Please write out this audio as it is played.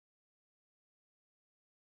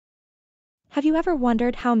Have you ever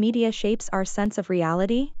wondered how media shapes our sense of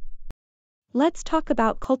reality? Let's talk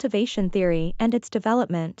about cultivation theory and its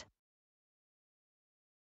development.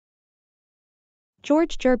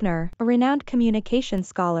 George Gerbner, a renowned communication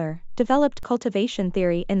scholar, developed cultivation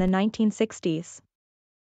theory in the 1960s.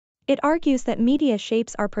 It argues that media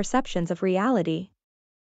shapes our perceptions of reality.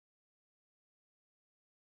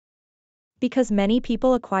 Because many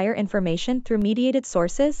people acquire information through mediated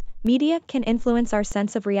sources, media can influence our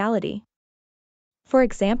sense of reality. For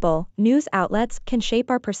example, news outlets can shape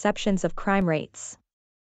our perceptions of crime rates.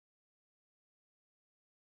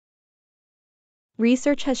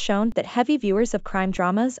 Research has shown that heavy viewers of crime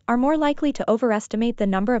dramas are more likely to overestimate the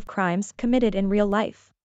number of crimes committed in real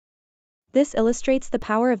life. This illustrates the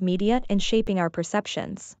power of media in shaping our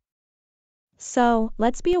perceptions. So,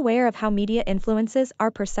 let's be aware of how media influences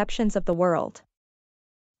our perceptions of the world.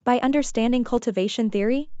 By understanding cultivation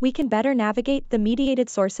theory, we can better navigate the mediated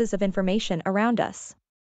sources of information around us.